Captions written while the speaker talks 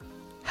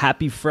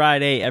Happy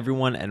Friday,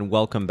 everyone, and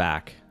welcome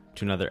back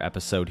to another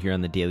episode here on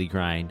the Daily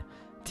Grind.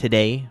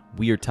 Today,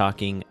 we are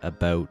talking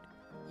about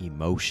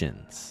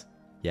emotions.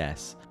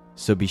 Yes.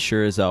 So be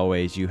sure, as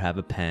always, you have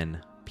a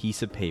pen,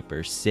 piece of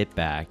paper, sit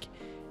back,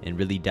 and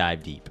really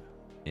dive deep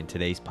in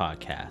today's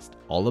podcast,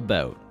 all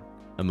about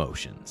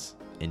emotions.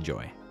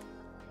 Enjoy.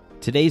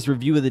 Today's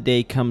review of the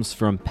day comes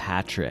from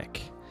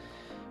Patrick.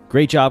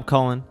 Great job,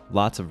 Colin.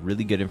 Lots of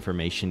really good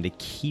information to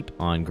keep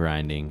on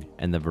grinding,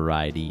 and the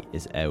variety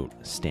is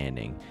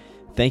outstanding.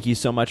 Thank you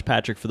so much,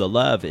 Patrick, for the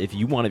love. If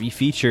you want to be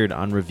featured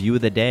on Review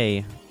of the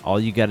Day, all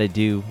you got to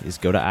do is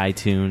go to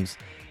iTunes,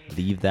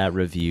 leave that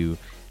review.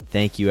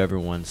 Thank you,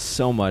 everyone,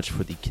 so much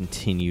for the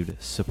continued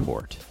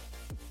support.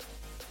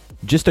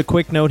 Just a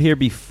quick note here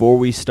before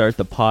we start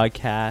the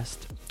podcast.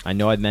 I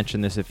know I've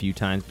mentioned this a few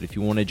times, but if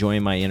you want to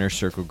join my Inner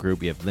Circle group,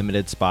 we have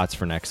limited spots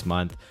for next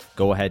month.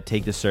 Go ahead,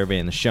 take the survey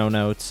in the show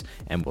notes,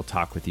 and we'll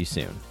talk with you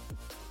soon.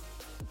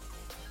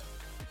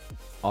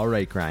 All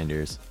right,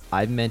 grinders.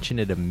 I've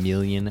mentioned it a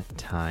million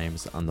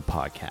times on the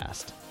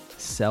podcast.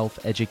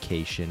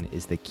 Self-education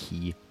is the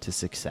key to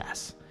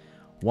success.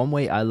 One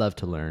way I love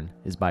to learn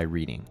is by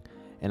reading,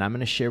 and I'm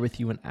going to share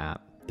with you an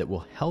app that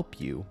will help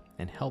you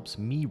and helps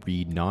me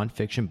read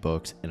nonfiction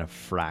books in a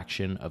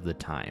fraction of the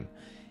time.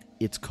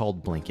 It's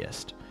called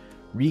Blinkist.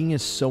 Reading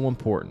is so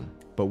important,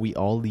 but we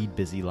all lead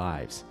busy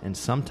lives, and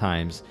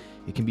sometimes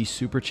it can be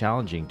super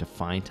challenging to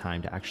find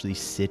time to actually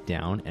sit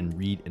down and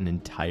read an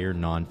entire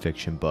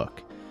nonfiction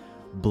book.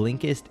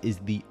 Blinkist is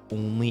the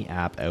only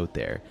app out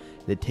there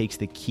that takes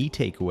the key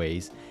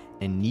takeaways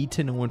and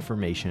need-to-know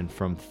information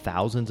from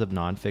thousands of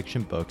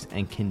nonfiction books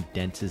and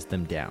condenses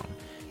them down.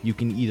 You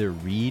can either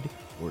read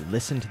or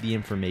listen to the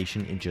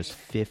information in just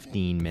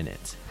 15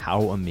 minutes.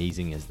 How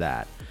amazing is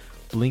that?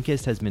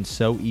 Blinkist has been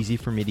so easy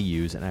for me to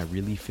use, and I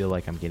really feel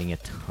like I'm getting a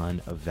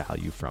ton of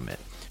value from it.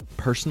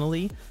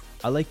 Personally,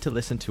 I like to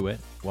listen to it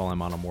while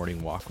I'm on a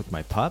morning walk with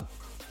my pup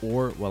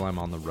or while I'm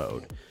on the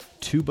road.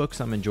 Two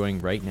books I'm enjoying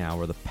right now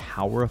are The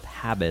Power of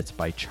Habits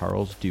by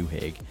Charles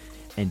Duhigg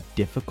and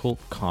Difficult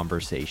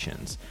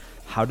Conversations: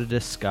 How to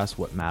Discuss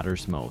What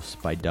Matters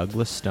Most by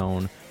Douglas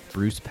Stone,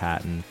 Bruce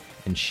Patton,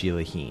 and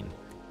Sheila Heen.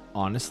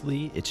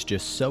 Honestly, it's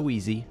just so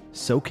easy,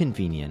 so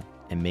convenient,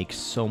 and makes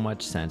so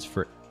much sense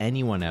for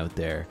anyone out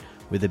there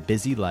with a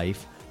busy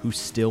life who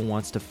still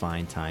wants to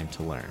find time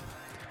to learn.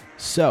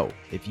 So,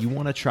 if you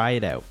want to try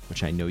it out,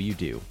 which I know you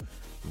do,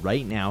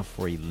 right now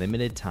for a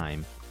limited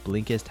time,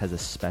 Blinkist has a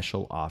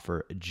special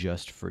offer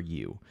just for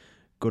you.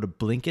 Go to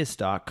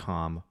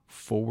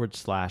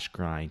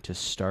Blinkist.com/grind to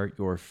start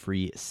your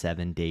free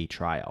 7-day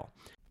trial.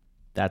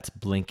 That's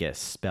Blinkist,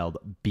 spelled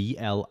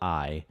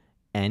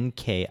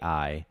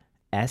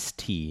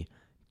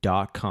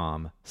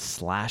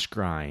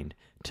BLINKIST.com/grind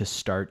to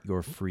start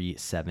your free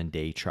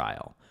 7-day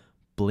trial.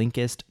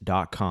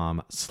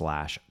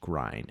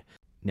 Blinkist.com/grind.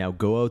 Now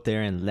go out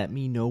there and let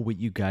me know what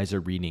you guys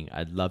are reading.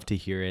 I'd love to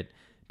hear it.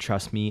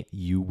 Trust me,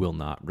 you will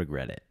not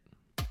regret it.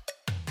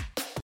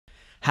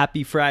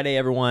 Happy Friday,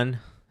 everyone,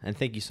 and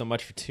thank you so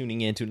much for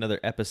tuning in to another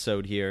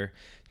episode here.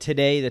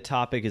 Today, the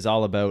topic is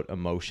all about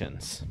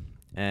emotions,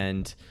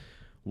 and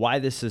why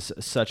this is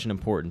such an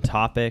important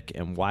topic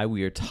and why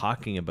we are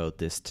talking about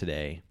this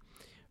today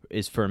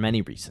is for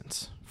many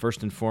reasons.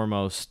 First and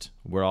foremost,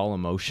 we're all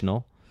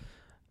emotional,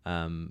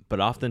 but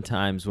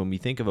oftentimes when we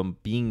think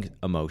of being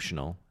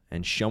emotional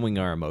and showing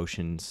our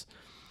emotions,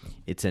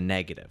 it's a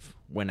negative,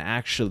 when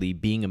actually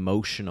being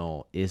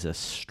emotional is a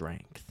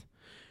strength.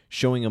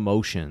 Showing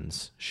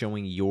emotions,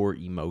 showing your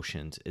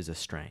emotions is a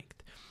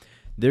strength.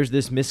 There's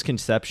this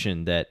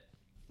misconception that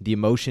the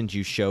emotions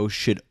you show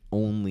should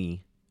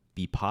only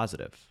be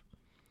positive.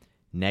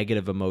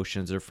 Negative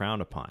emotions are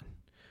frowned upon.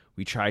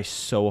 We try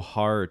so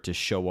hard to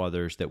show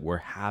others that we're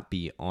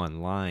happy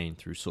online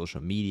through social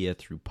media,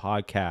 through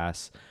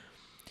podcasts.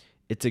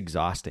 It's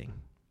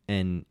exhausting,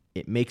 and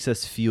it makes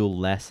us feel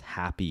less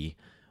happy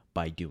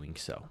by doing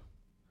so.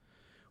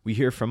 We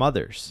hear from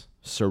others,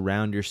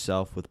 surround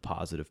yourself with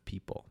positive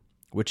people,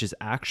 which is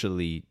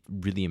actually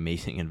really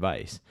amazing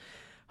advice.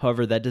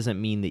 However, that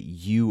doesn't mean that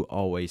you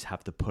always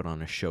have to put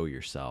on a show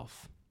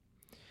yourself.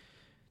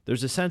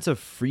 There's a sense of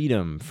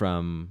freedom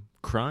from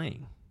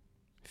crying,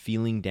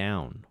 feeling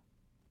down,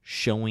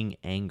 showing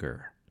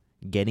anger,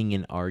 getting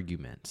in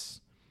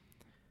arguments.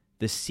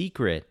 The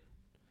secret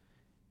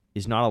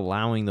is not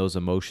allowing those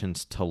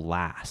emotions to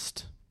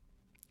last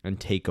and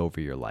take over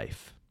your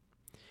life.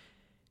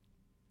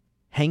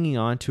 Hanging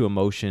on to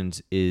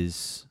emotions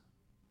is,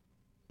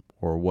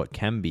 or what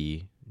can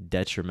be,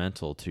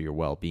 detrimental to your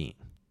well-being.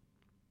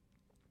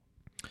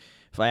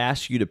 If I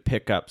ask you to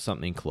pick up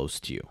something close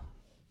to you,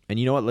 and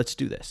you know what, let's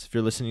do this. If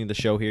you're listening to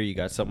the show here, you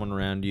got someone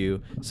around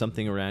you,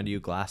 something around you,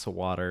 glass of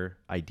water,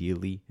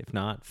 ideally. If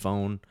not,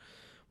 phone. I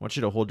want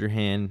you to hold your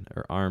hand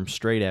or arm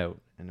straight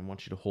out, and I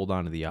want you to hold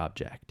on to the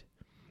object.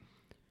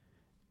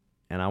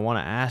 And I want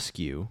to ask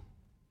you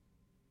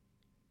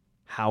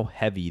how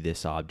heavy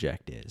this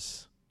object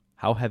is.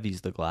 How heavy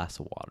is the glass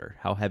of water?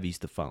 How heavy is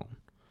the phone?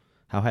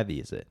 How heavy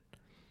is it?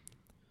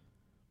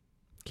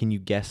 Can you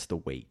guess the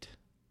weight?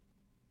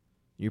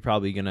 You're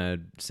probably going to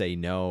say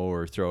no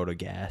or throw out a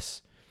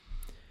guess.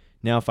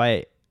 Now, if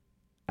I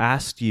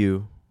asked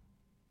you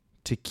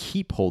to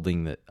keep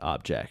holding the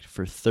object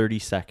for 30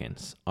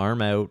 seconds,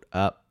 arm out,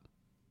 up,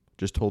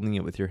 just holding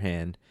it with your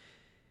hand,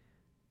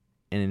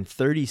 and in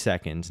 30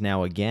 seconds,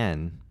 now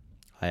again,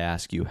 I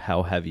ask you,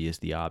 how heavy is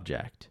the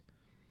object?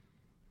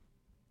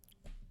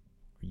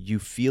 You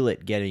feel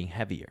it getting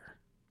heavier.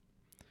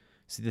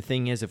 See, the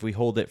thing is, if we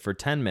hold it for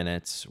 10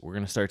 minutes, we're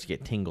going to start to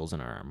get tingles in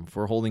our arm. If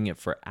we're holding it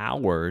for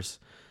hours,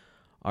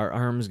 our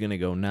arm's going to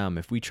go numb.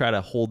 If we try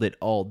to hold it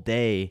all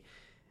day,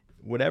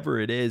 whatever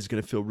it is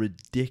going to feel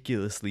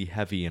ridiculously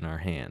heavy in our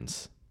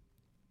hands.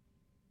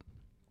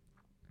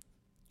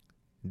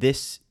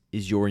 This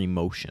is your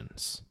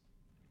emotions.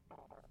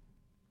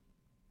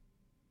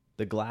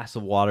 The glass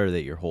of water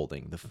that you're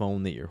holding, the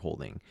phone that you're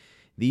holding,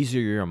 these are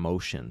your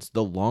emotions.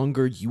 The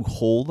longer you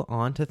hold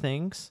on to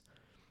things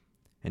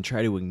and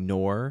try to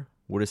ignore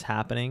what is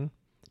happening,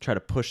 try to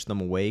push them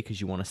away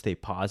because you want to stay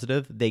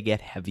positive, they get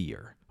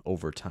heavier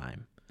over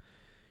time.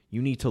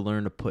 You need to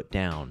learn to put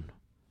down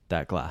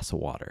that glass of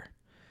water.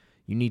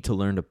 You need to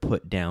learn to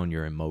put down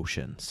your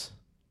emotions.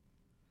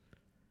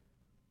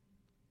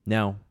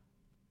 Now,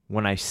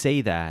 when I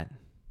say that,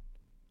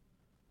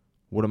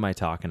 what am I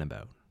talking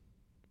about?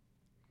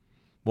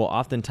 Well,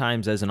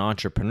 oftentimes as an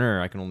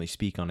entrepreneur, I can only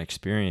speak on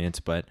experience,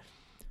 but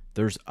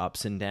there's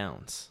ups and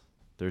downs.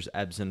 There's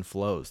ebbs and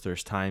flows.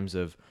 There's times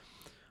of,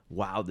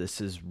 wow, this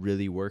is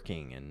really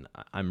working and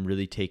I'm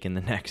really taking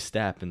the next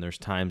step. And there's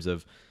times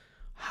of,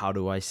 how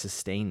do I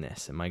sustain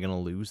this? Am I going to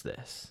lose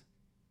this?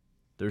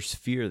 There's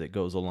fear that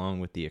goes along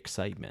with the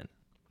excitement.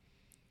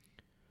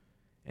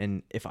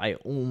 And if I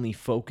only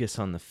focus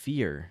on the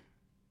fear,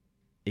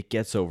 it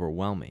gets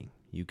overwhelming.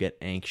 You get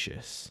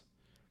anxious.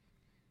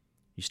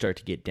 You start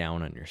to get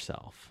down on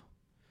yourself.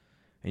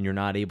 And you're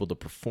not able to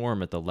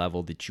perform at the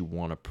level that you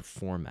want to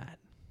perform at.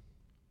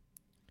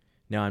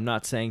 Now, I'm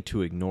not saying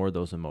to ignore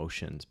those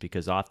emotions,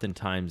 because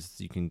oftentimes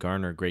you can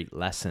garner great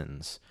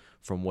lessons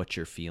from what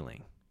you're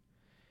feeling.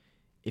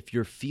 If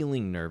you're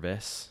feeling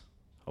nervous,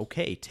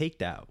 okay, take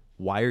that.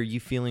 Why are you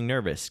feeling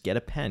nervous? Get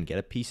a pen, get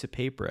a piece of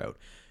paper out.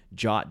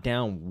 Jot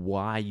down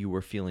why you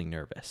were feeling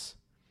nervous.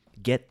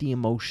 Get the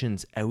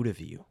emotions out of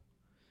you.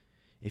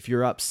 If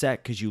you're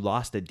upset because you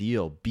lost a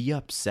deal, be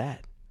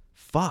upset.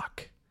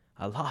 Fuck,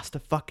 I lost a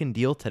fucking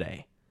deal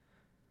today.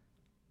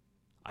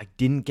 I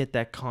didn't get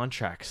that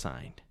contract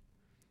signed.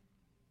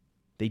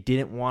 They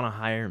didn't want to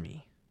hire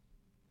me.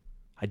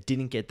 I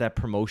didn't get that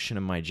promotion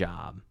in my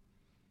job.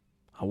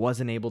 I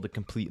wasn't able to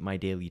complete my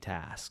daily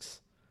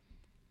tasks.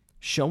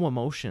 Show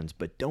emotions,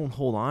 but don't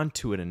hold on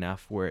to it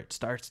enough where it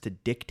starts to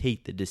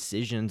dictate the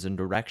decisions and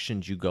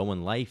directions you go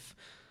in life.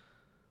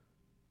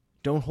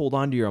 Don't hold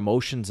on to your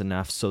emotions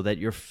enough so that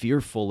you're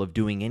fearful of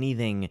doing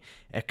anything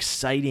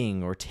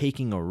exciting or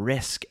taking a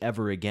risk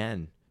ever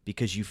again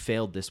because you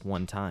failed this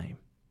one time.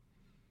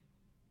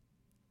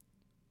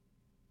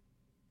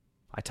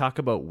 I talk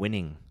about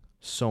winning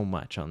so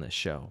much on this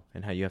show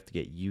and how you have to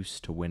get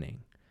used to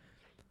winning.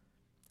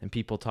 And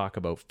people talk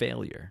about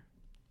failure.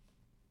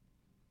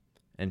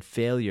 And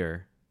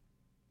failure,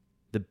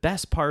 the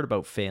best part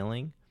about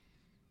failing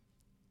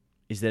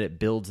is that it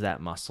builds that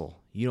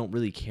muscle. You don't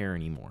really care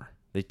anymore.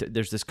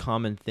 There's this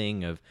common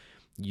thing of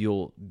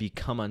you'll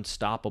become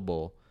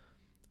unstoppable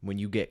when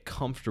you get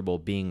comfortable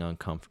being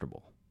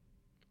uncomfortable.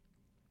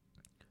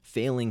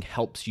 Failing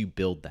helps you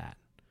build that.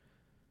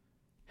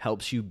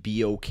 Helps you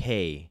be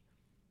okay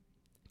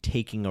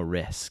taking a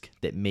risk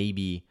that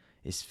maybe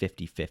is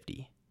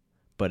 50-50.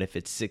 But if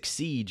it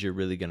succeeds, you're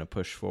really going to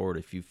push forward.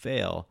 If you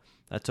fail,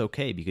 that's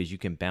okay because you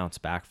can bounce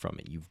back from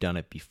it. You've done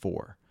it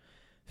before.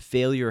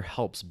 Failure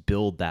helps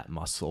build that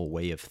muscle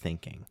way of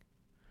thinking.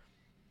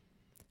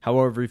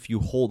 However, if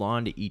you hold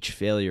on to each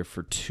failure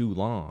for too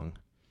long,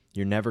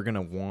 you're never going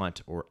to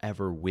want or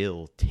ever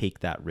will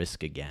take that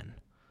risk again.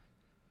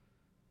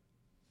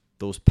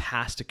 Those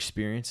past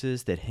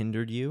experiences that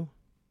hindered you,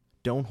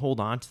 don't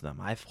hold on to them.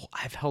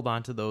 I've held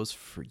on to those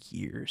for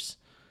years.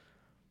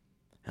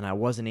 And I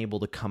wasn't able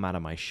to come out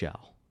of my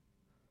shell.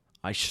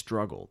 I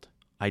struggled.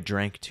 I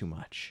drank too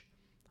much.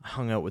 I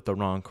hung out with the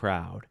wrong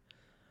crowd.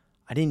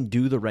 I didn't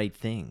do the right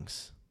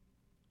things.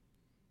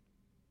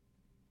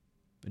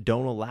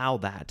 Don't allow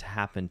that to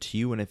happen to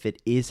you. And if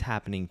it is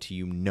happening to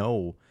you,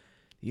 know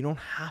you don't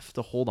have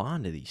to hold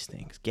on to these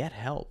things. Get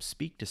help.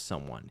 Speak to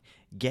someone.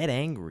 Get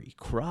angry.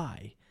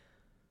 Cry.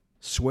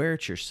 Swear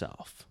at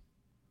yourself.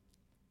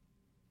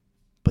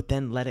 But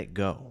then let it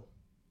go.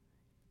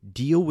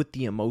 Deal with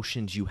the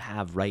emotions you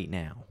have right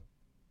now.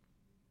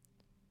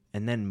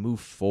 And then move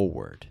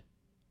forward.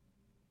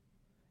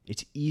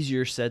 It's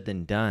easier said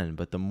than done,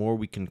 but the more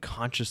we can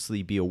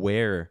consciously be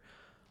aware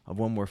of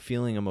when we're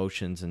feeling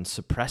emotions and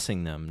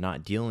suppressing them,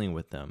 not dealing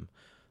with them,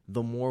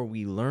 the more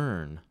we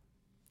learn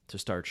to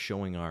start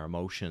showing our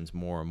emotions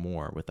more and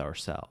more with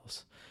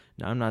ourselves.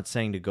 Now, I'm not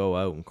saying to go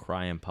out and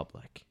cry in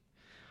public.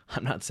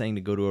 I'm not saying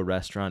to go to a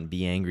restaurant and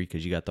be angry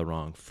because you got the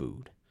wrong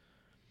food.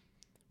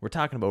 We're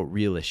talking about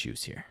real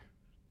issues here.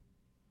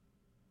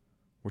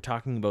 We're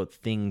talking about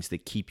things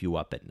that keep you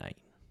up at night.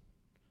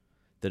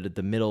 that at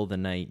the middle of the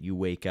night you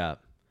wake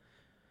up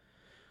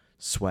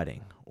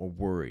sweating or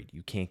worried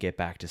you can't get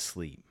back to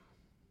sleep.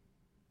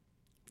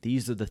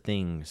 These are the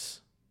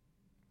things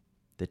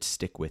that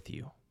stick with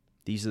you.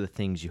 These are the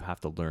things you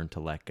have to learn to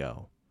let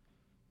go.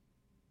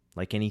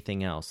 Like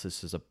anything else,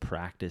 this is a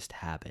practiced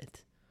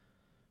habit.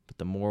 But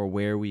the more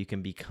aware we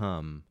can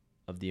become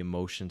of the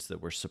emotions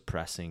that we're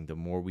suppressing, the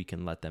more we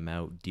can let them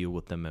out, deal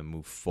with them, and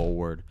move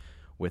forward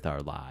with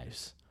our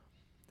lives.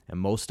 And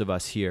most of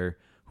us here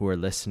who are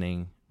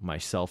listening,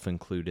 myself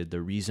included,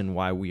 the reason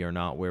why we are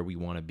not where we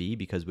want to be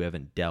because we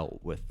haven't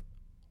dealt with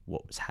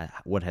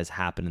what has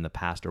happened in the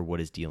past or what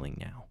is dealing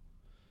now.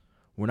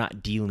 We're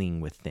not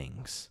dealing with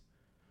things.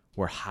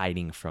 We're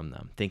hiding from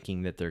them,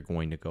 thinking that they're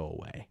going to go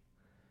away.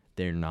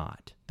 They're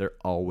not. They're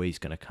always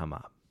going to come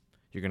up.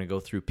 You're going to go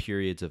through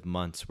periods of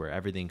months where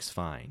everything's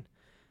fine.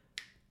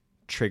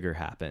 Trigger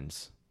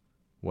happens.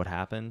 What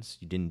happens?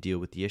 You didn't deal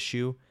with the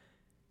issue.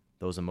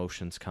 Those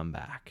emotions come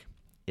back.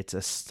 It's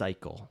a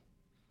cycle.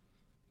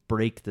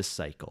 Break the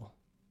cycle.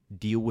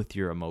 Deal with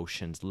your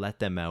emotions. Let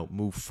them out.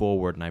 Move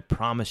forward. And I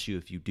promise you,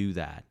 if you do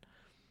that,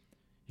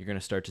 you're going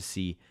to start to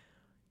see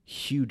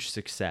huge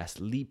success,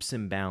 leaps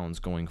and bounds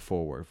going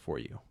forward for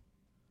you.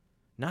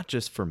 Not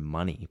just for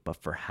money, but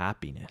for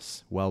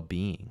happiness,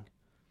 well-being,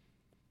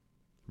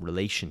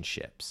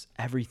 relationships.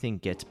 Everything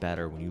gets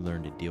better when you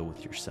learn to deal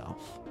with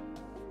yourself.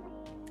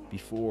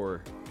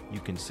 Before you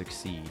can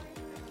succeed,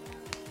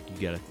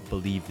 you got to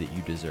believe that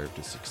you deserve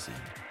to succeed.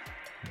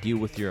 Deal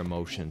with your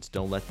emotions.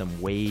 Don't let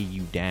them weigh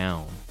you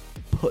down.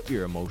 Put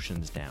your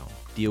emotions down.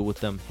 Deal with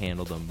them,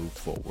 handle them, move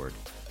forward.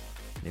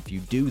 And if you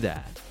do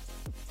that,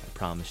 I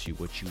promise you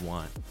what you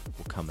want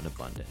will come in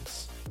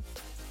abundance.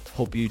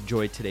 Hope you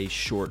enjoyed today's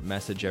short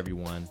message,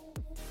 everyone.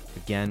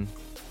 Again,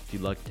 if you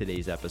liked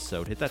today's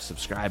episode, hit that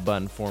subscribe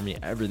button for me.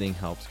 Everything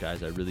helps,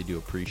 guys. I really do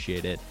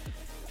appreciate it.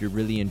 If you're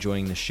really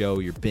enjoying the show,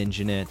 you're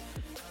binging it,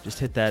 just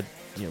hit that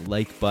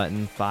like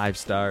button, 5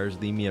 stars,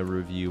 leave me a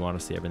review.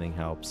 Honestly, everything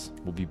helps.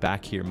 We'll be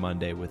back here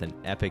Monday with an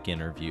epic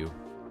interview.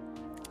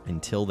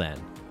 Until then,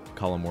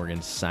 Colin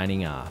Morgan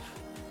signing off.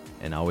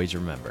 And always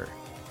remember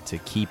to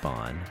keep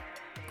on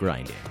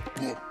grinding.